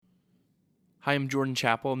Hi, I'm Jordan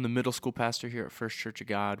Chappell. I'm the middle school pastor here at First Church of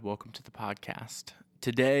God. Welcome to the podcast.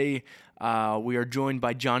 Today, we are joined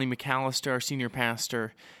by Johnny McAllister, our senior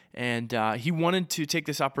pastor, and he wanted to take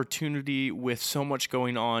this opportunity with so much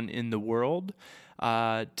going on in the world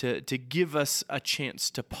to give us a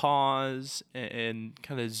chance to pause and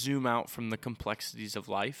kind of zoom out from the complexities of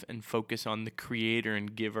life and focus on the creator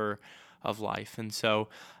and giver of life. And so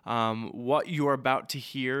what you're about to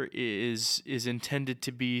hear is intended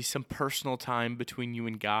to be some personal time between you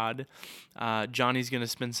and God. Johnny's going to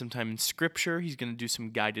spend some time in Scripture. He's going to do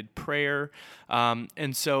some guided prayer.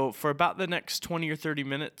 And so for about the next 20 or 30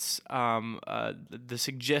 minutes, the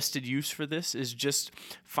suggested use for this is just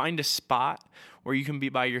find a spot where you can be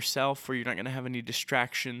by yourself, where you're not going to have any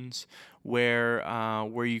distractions,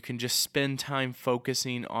 where you can just spend time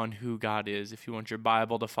focusing on who God is. If you want your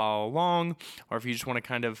Bible to follow along, or if you just want to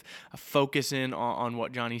kind of focus in on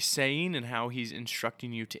what Johnny's saying and how he's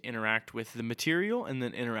instructing you to interact with the material and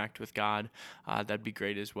then interact with God, that'd be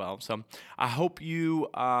great as well. So I hope you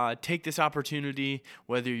take this opportunity,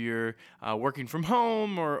 whether you're working from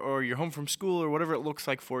home or you're home from school or whatever it looks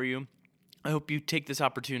like for you. I hope you take this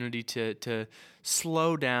opportunity to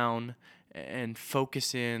slow down and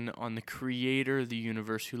focus in on the creator of the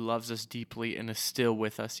universe who loves us deeply and is still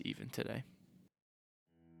with us even today.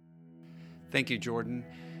 Thank you, Jordan.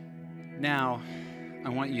 Now, I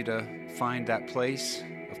want you to find that place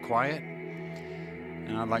of quiet,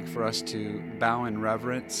 and I'd like for us to bow in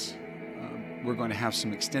reverence. We're going to have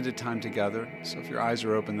some extended time together, so if your eyes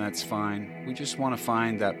are open, that's fine. We just want to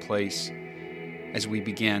find that place as we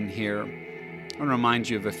begin here. I want to remind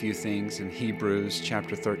you of a few things in Hebrews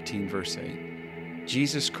chapter 13, verse 8.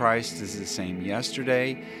 Jesus Christ is the same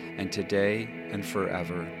yesterday and today and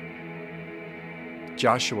forever.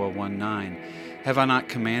 Joshua 1:9. Have I not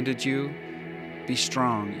commanded you? Be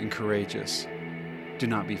strong and courageous. Do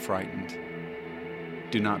not be frightened.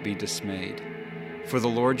 Do not be dismayed. For the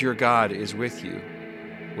Lord your God is with you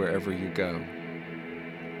wherever you go.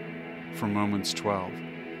 From Romans 12.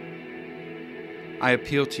 I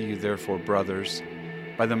appeal to you, therefore, brothers,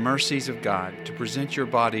 by the mercies of God, to present your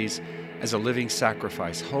bodies as a living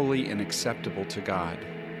sacrifice, holy and acceptable to God,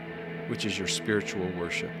 which is your spiritual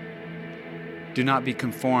worship. Do not be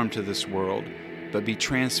conformed to this world, but be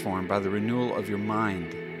transformed by the renewal of your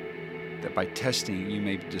mind, that by testing you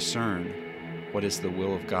may discern what is the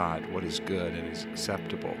will of God, what is good and is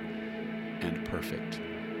acceptable and perfect.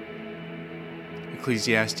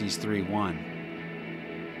 Ecclesiastes 3:1.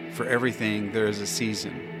 For everything there is a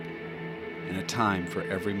season and a time for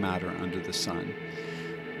every matter under the sun.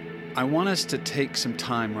 I want us to take some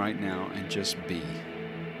time right now and just be.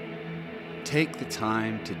 Take the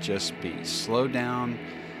time to just be. Slow down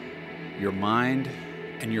your mind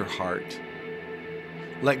and your heart.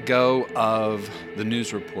 Let go of the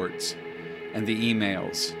news reports and the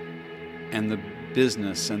emails and the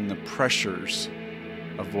business and the pressures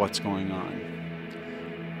of what's going on.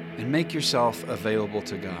 And make yourself available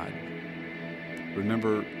to God.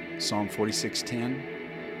 Remember Psalm 46:10?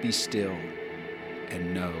 Be still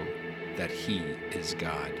and know that He is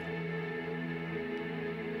God.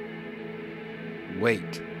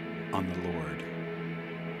 Wait on the Lord.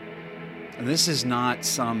 And this is not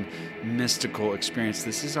some mystical experience.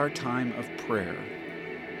 This is our time of prayer,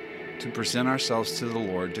 to present ourselves to the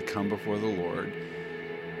Lord, to come before the Lord.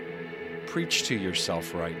 Preach to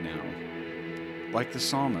yourself right now, like the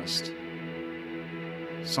psalmist.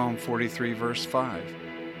 Psalm 43, verse 5.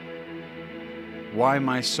 Why,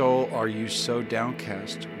 my soul, are you so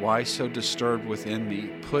downcast? Why so disturbed within me?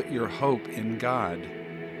 Put your hope in God,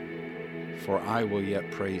 for I will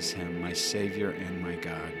yet praise Him, my Savior and my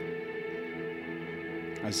God.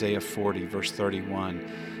 Isaiah 40, verse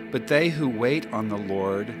 31. But they who wait on the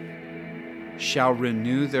Lord shall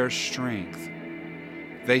renew their strength.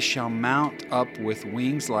 They shall mount up with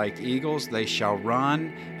wings like eagles. They shall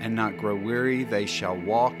run and not grow weary. They shall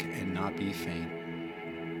walk and not be faint.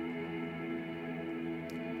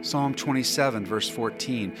 Psalm 27, verse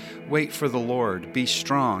 14. Wait for the Lord. Be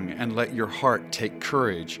strong and let your heart take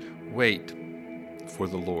courage. Wait for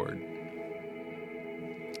the Lord.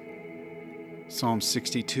 Psalm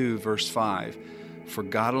 62, verse 5. For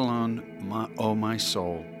God alone, O my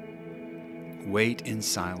soul, wait in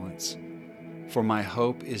silence, for my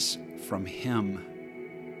hope is from Him.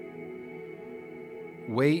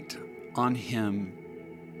 Wait on Him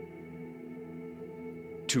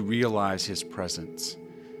to realize His presence.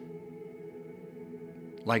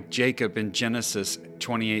 Like Jacob in Genesis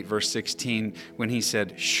 28, verse 16, when he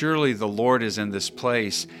said, surely the Lord is in this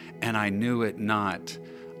place, and I knew it not.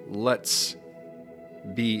 Let's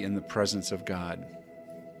be in the presence of God.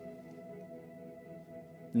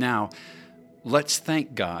 Now, Let's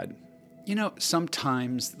thank God. You know,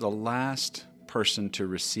 sometimes the last person to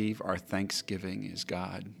receive our thanksgiving is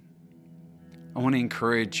God. I want to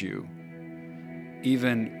encourage you,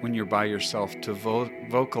 even when you're by yourself, to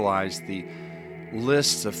vocalize the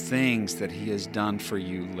lists of things that He has done for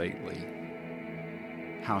you lately,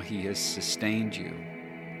 how He has sustained you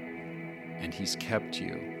and He's kept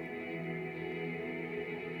you,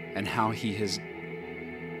 and how He has,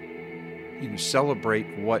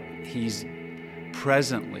 celebrate what He's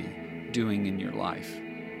presently doing in your life.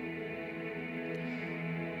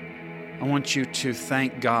 I want you to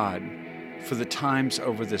thank God for the times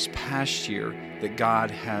over this past year that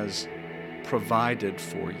God has provided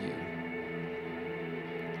for you.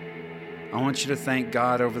 I want you to thank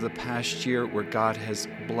God over the past year where God has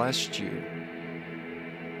blessed you.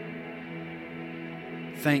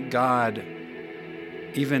 Thank God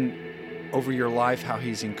even over your life how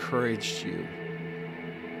He's encouraged you.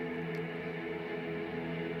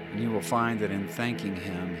 And you will find that in thanking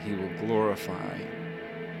Him, He will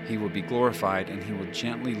be glorified, and He will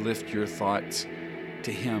gently lift your thoughts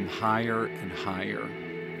to Him higher and higher.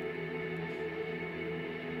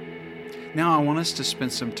 Now I want us to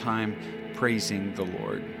spend some time praising the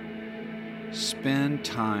Lord. Spend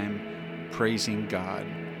time praising God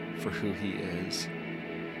for who He is.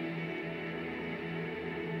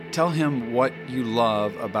 Tell Him what you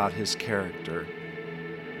love about His character.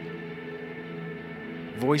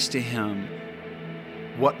 Voice to Him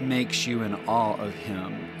what makes you in awe of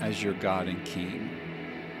Him as your God and King.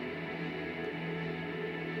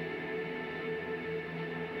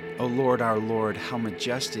 O Lord, our Lord, how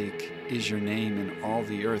majestic is your name in all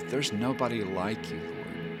the earth. There's nobody like you,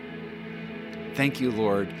 Lord. Thank you,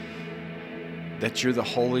 Lord, that you're the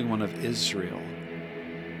Holy One of Israel,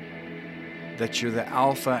 that you're the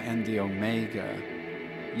Alpha and the Omega.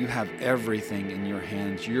 You have everything in your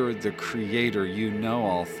hands. You're the Creator. You know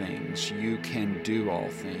all things. You can do all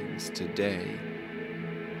things today.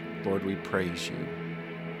 Lord, we praise you.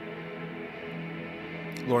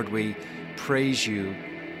 Lord, we praise you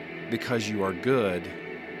because you are good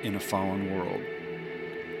in a fallen world.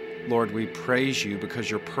 Lord, we praise you because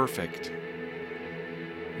you're perfect.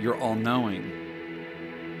 You're all-knowing.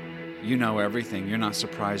 You know everything. You're not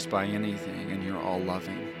surprised by anything, and you're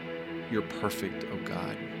all-loving. You're perfect, oh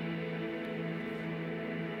God.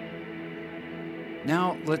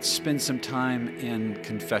 Now let's spend some time in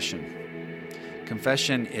confession.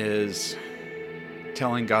 Confession is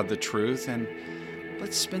telling God the truth, and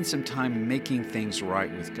let's spend some time making things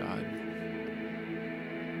right with God.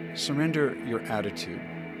 Surrender your attitude,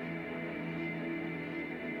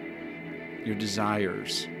 your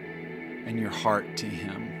desires, and your heart to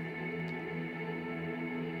Him.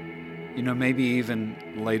 You know, maybe even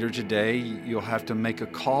later today, you'll have to make a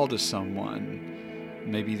call to someone,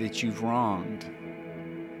 maybe that you've wronged.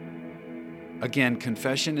 Again,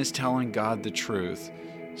 confession is telling God the truth.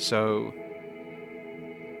 So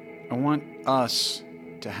I want us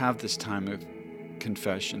to have this time of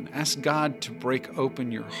confession. Ask God to break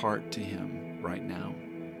open your heart to Him right now.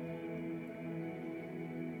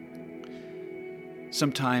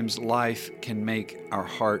 Sometimes life can make our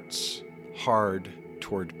hearts hard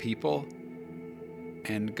toward people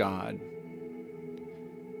and God.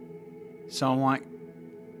 So I want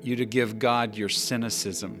you to give God your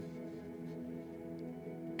cynicism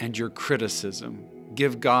and your criticism.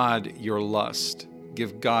 Give God your lust.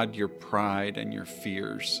 Give God your pride and your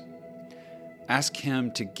fears. Ask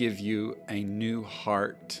Him to give you a new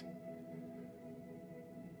heart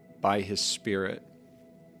by His Spirit.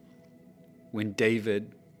 When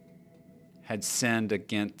David had sinned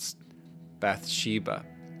against Bathsheba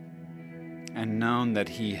and known that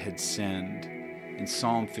he had sinned, in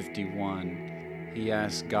Psalm 51, he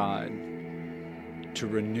asked God to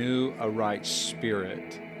renew a right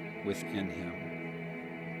spirit within him.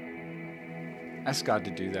 Ask God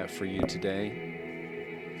to do that for you today.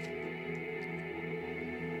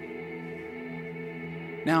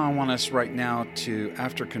 Now I want us right now to,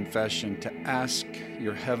 after confession, to ask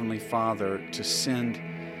your Heavenly Father to send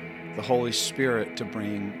the Holy Spirit to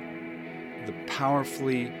bring the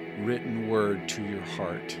powerfully written word to your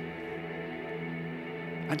heart.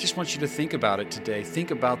 I just want you to think about it today. Think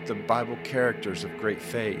about the Bible characters of great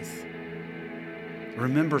faith.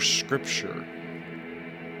 Remember Scripture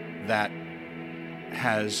that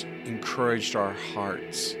has encouraged our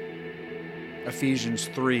hearts. Ephesians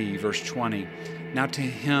 3, verse 20. Now to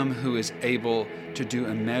Him who is able to do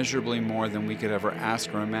immeasurably more than we could ever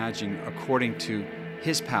ask or imagine, according to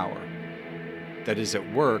His power that is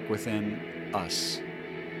at work within us.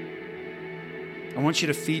 I want you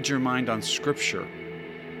to feed your mind on Scripture.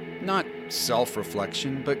 Not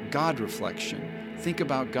self-reflection, but God reflection. Think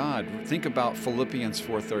about God. Think about Philippians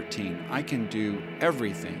 4:13. I can do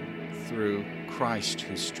everything through Christ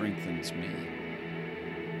who strengthens me.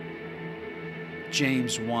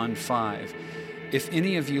 James 1:5. If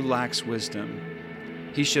any of you lacks wisdom,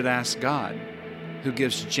 he should ask God, who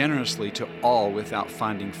gives generously to all without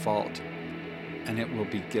finding fault, and it will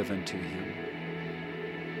be given to him.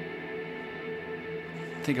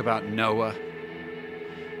 Think about Noah,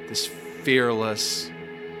 this fearless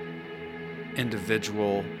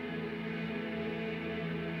individual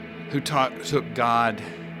who took God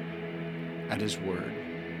at his word.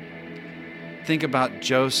 Think about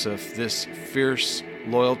Joseph, this fierce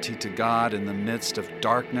loyalty to God in the midst of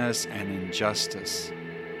darkness and injustice.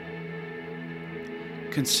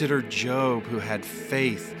 Consider Job, who had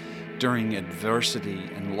faith during adversity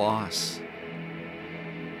and loss.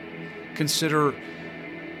 Consider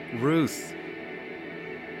Ruth,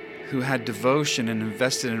 who had devotion and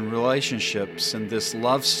invested in relationships and this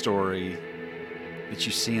love story that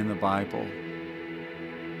you see in the Bible.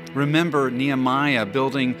 Remember Nehemiah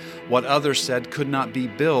building what others said could not be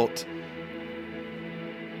built.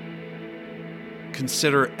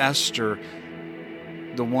 Consider Esther,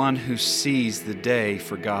 the one who sees the day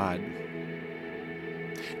for God.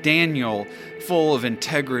 Daniel, full of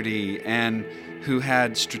integrity and who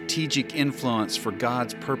had strategic influence for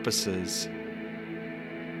God's purposes.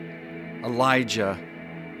 Elijah,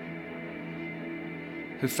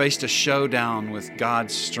 who faced a showdown with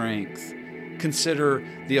God's strength. Consider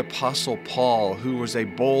the Apostle Paul, who was a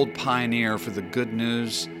bold pioneer for the good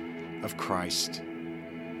news of Christ.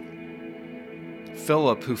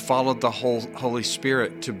 Philip, who followed the Holy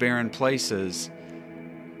Spirit to barren places.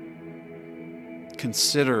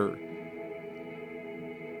 Consider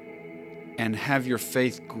and have your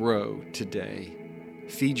faith grow today.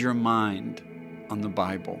 Feed your mind on the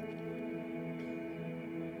Bible.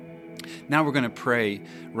 Now we're going to pray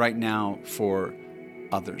right now for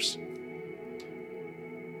others.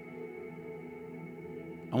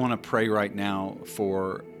 I want to pray right now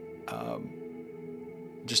for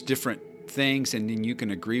just different things, and then you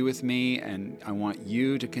can agree with me, and I want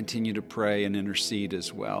you to continue to pray and intercede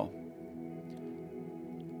as well.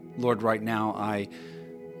 Lord, right now I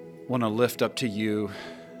want to lift up to you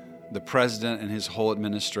the president and his whole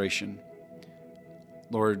administration.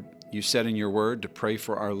 Lord, you said in your word to pray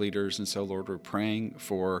for our leaders, and so, Lord, we're praying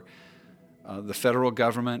for the federal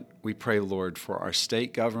government. We pray, Lord, for our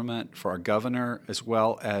state government, for our governor, as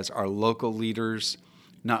well as our local leaders,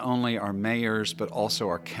 not only our mayors, but also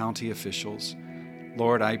our county officials.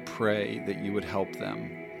 Lord, I pray that you would help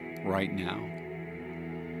them right now.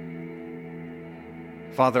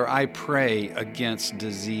 Father, I pray against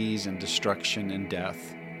disease and destruction and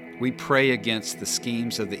death. We pray against the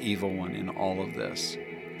schemes of the evil one in all of this.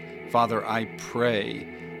 Father, I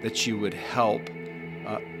pray that you would help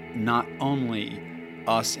not only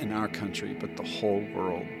us in our country, but the whole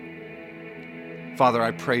world. Father,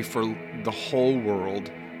 I pray for the whole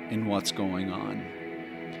world in what's going on.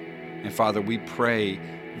 And Father, we pray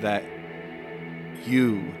that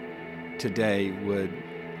you today would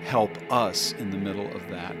help us in the middle of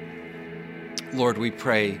that. Lord, we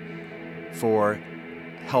pray for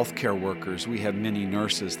healthcare workers. We have many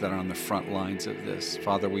nurses that are on the front lines of this.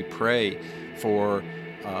 Father, we pray for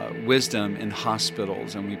wisdom in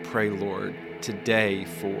hospitals, and we pray, Lord, today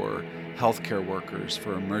for healthcare workers,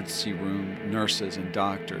 for emergency room nurses and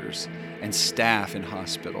doctors and staff in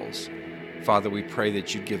hospitals. Father, we pray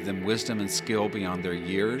that you give them wisdom and skill beyond their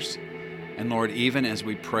years. And Lord, even as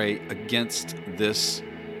we pray against this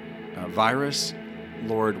virus,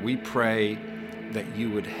 Lord, we pray that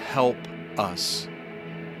you would help us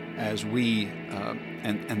as we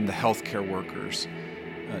and the healthcare workers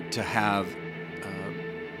to have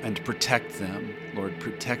and to protect them. Lord,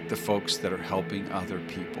 protect the folks that are helping other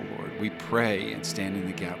people, Lord. We pray and stand in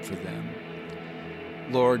the gap for them.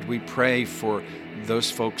 Lord, we pray for those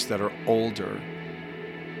folks that are older.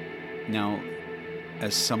 Now,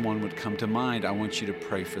 as someone would come to mind, I want you to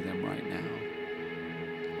pray for them right now.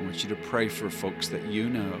 I want you to pray for folks that you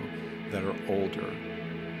know that are older.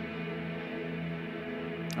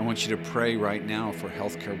 I want you to pray right now for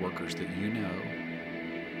healthcare workers that you know.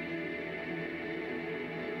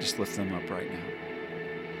 Just lift them up right now.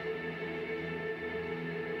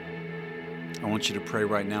 I want you to pray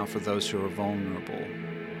right now for those who are vulnerable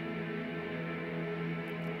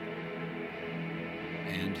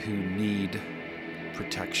and who need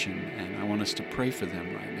protection, and I want us to pray for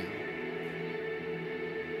them right now.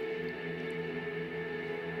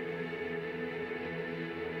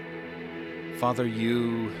 Father,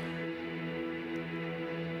 you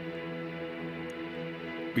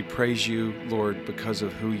We praise you, Lord, because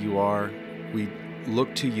of who you are. We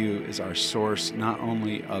look to you as our source, not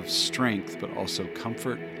only of strength, but also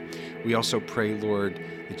comfort. We also pray, Lord,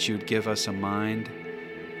 that you would give us a mind,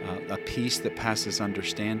 a peace that passes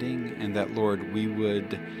understanding, and that, Lord, we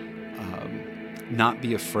would not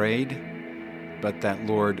be afraid, but that,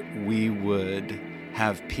 Lord, we would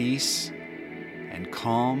have peace and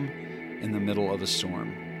calm in the middle of a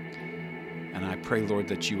storm. And I pray, Lord,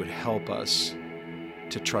 that you would help us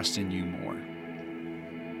to trust in you more.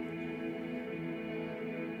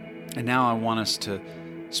 And now I want us to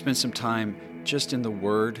spend some time just in the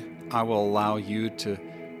Word. I will allow you to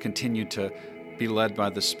continue to be led by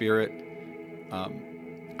the Spirit.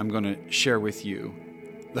 I'm going to share with you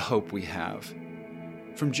the hope we have.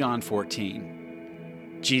 From John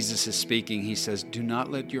 14, Jesus is speaking. He says, "Do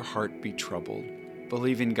not let your heart be troubled.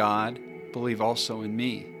 Believe in God, believe also in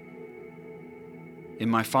me. In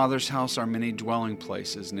my Father's house are many dwelling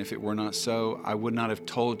places, and if it were not so, I would not have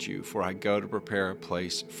told you, for I go to prepare a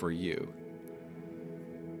place for you."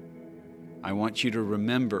 I want you to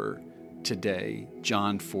remember today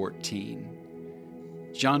John 14.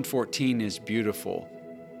 John 14 is beautiful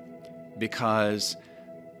because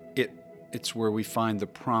it's where we find the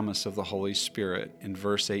promise of the Holy Spirit. In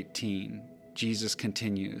verse 18, Jesus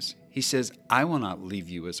continues. He says, "I will not leave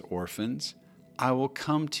you as orphans. I will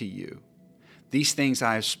come to you. These things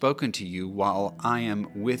I have spoken to you while I am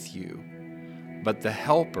with you. But the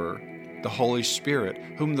Helper, the Holy Spirit,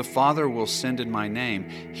 whom the Father will send in my name,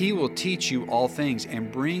 he will teach you all things and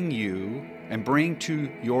bring to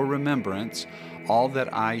your remembrance all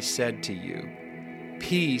that I said to you.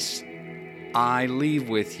 Peace I leave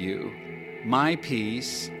with you. My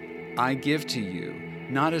peace I give to you.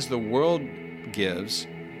 Not as the world gives,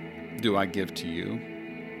 do I give to you.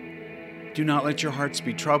 Do not let your hearts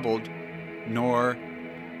be troubled, nor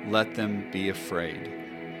let them be afraid."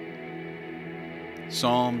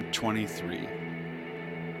 Psalm 23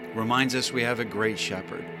 reminds us we have a great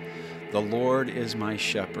shepherd. "The Lord is my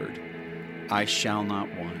shepherd, I shall not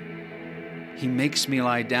want. He makes me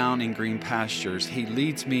lie down in green pastures. He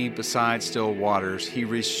leads me beside still waters. He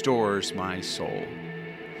restores my soul.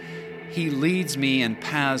 He leads me in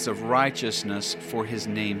paths of righteousness for his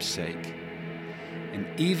name's sake. And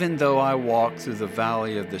even though I walk through the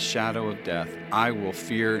valley of the shadow of death, I will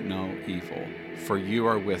fear no evil, for you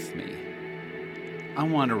are with me." I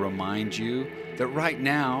want to remind you that right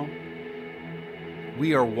now,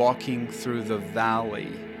 we are walking through the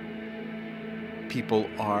valley.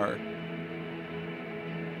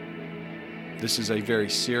 This is a very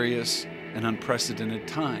serious and unprecedented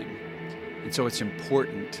time. And so it's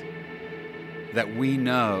important that we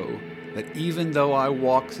know that even though I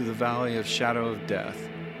walk through the valley of shadow of death,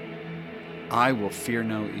 I will fear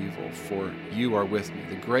no evil, for you are with me.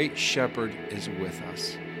 The great shepherd is with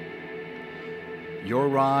us. Your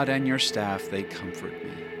rod and your staff, they comfort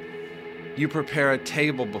me. You prepare a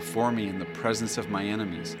table before me in the presence of my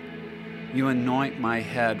enemies. You anoint my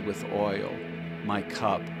head with oil. My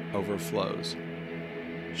cup overflows.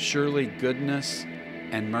 Surely goodness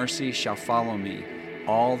and mercy shall follow me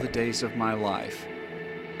all the days of my life,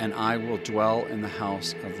 and I will dwell in the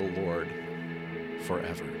house of the Lord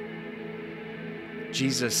forever.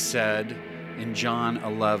 Jesus said in John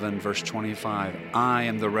 11, verse 25, "I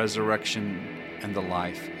am the resurrection and the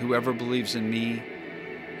life. Whoever believes in me,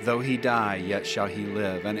 though he die, yet shall he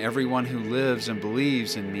live. And everyone who lives and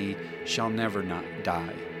believes in me shall never not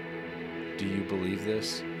die." Do you believe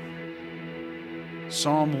this?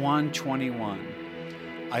 Psalm 121,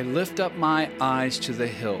 "I lift up my eyes to the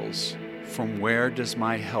hills. From where does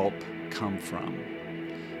my help come from?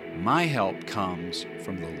 My help comes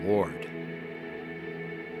from the Lord,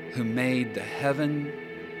 who made the heaven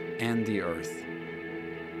and the earth.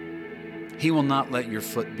 He will not let your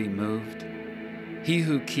foot be moved. He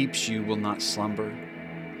who keeps you will not slumber.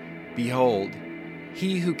 Behold,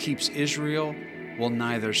 he who keeps Israel will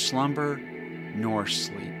neither slumber nor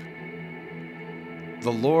sleep.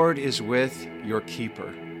 The Lord is with your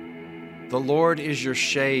keeper. The Lord is your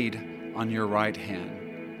shade on your right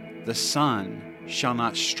hand. The sun shall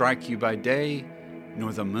not strike you by day,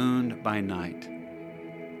 nor the moon by night.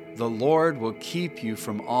 The Lord will keep you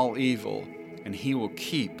from all evil, and he will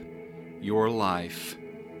keep your life.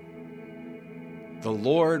 The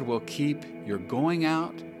Lord will keep your going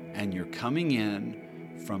out and your coming in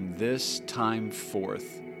from this time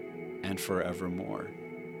forth and forevermore."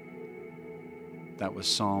 That was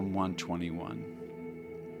Psalm 121.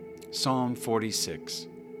 Psalm 46,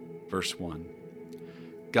 verse 1.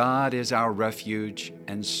 "God is our refuge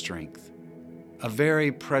and strength, a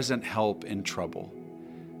very present help in trouble.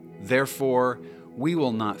 Therefore, We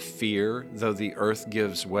will not fear, though the earth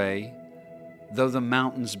gives way, though the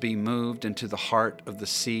mountains be moved into the heart of the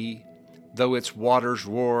sea, though its waters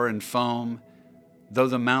roar and foam, though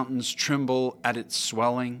the mountains tremble at its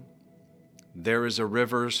swelling. There is a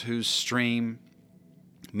river whose stream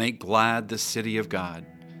make glad the city of God,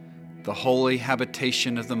 the holy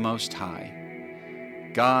habitation of the Most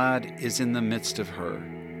High. God is in the midst of her.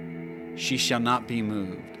 She shall not be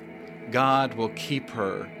moved. God will keep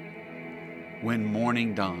her when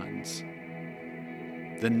morning dawns.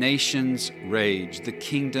 The nations rage, the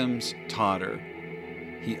kingdoms totter.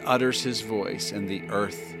 He utters his voice, and the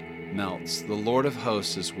earth melts. The Lord of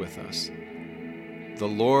hosts is with us. The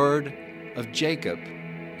Lord of Jacob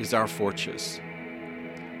is our fortress.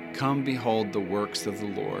 Come behold the works of the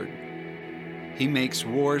Lord. He makes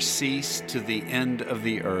wars cease to the end of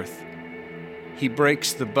the earth. He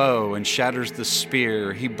breaks the bow and shatters the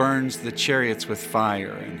spear. He burns the chariots with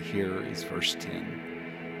fire. And here is verse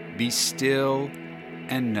 10. Be still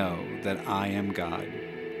and know that I am God.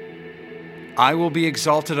 I will be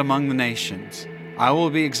exalted among the nations. I will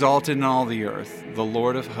be exalted in all the earth. The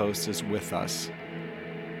Lord of hosts is with us.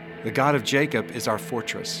 The God of Jacob is our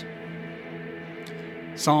fortress.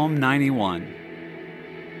 Psalm 91.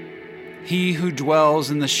 He who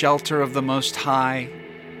dwells in the shelter of the Most High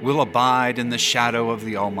will abide in the shadow of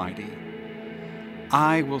the Almighty.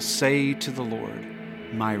 I will say to the Lord,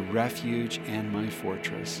 my refuge and my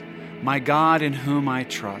fortress, my God in whom I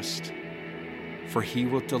trust. For he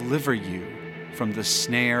will deliver you from the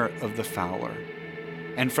snare of the fowler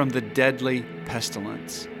and from the deadly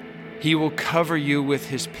pestilence. He will cover you with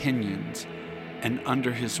his pinions, and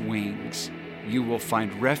under his wings you will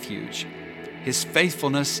find refuge. His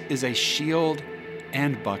faithfulness is a shield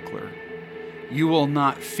and buckler. You will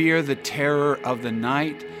not fear the terror of the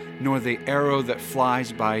night, nor the arrow that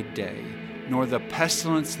flies by day, nor the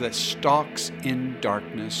pestilence that stalks in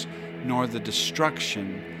darkness, nor the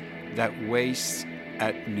destruction that wastes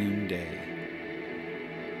at noonday.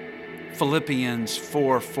 Philippians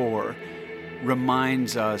 4:4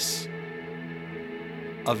 reminds us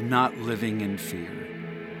of not living in fear.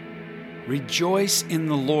 Rejoice in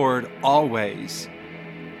the Lord always.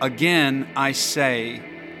 Again, I say,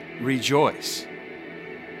 rejoice.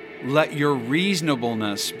 Let your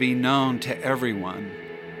reasonableness be known to everyone.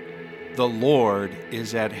 The Lord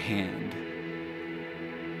is at hand.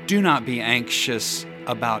 Do not be anxious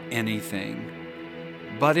about anything,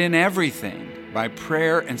 but in everything, by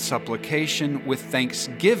prayer and supplication with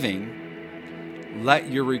thanksgiving, let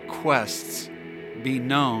your requests be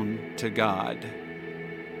known to God.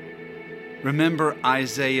 Remember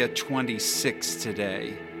Isaiah 26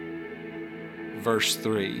 today, verse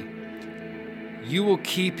 3. You will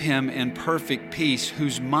keep him in perfect peace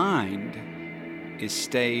whose mind is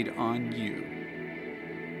stayed on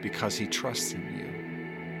you because he trusts in you.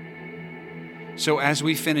 So as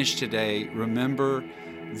we finish today, remember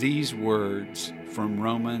these words from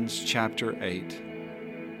Romans chapter 8.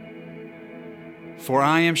 For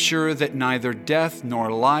I am sure that neither death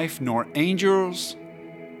nor life, nor angels,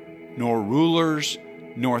 nor rulers,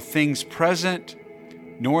 nor things present,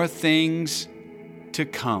 nor things to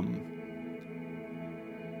come,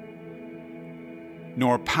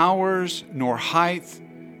 nor powers, nor height,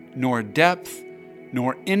 nor depth,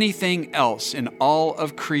 nor anything else in all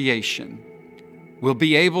of creation will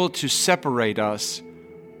be able to separate us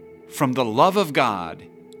from the love of God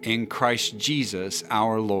in Christ Jesus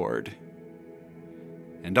our Lord.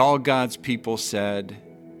 And all God's people said,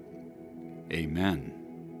 Amen.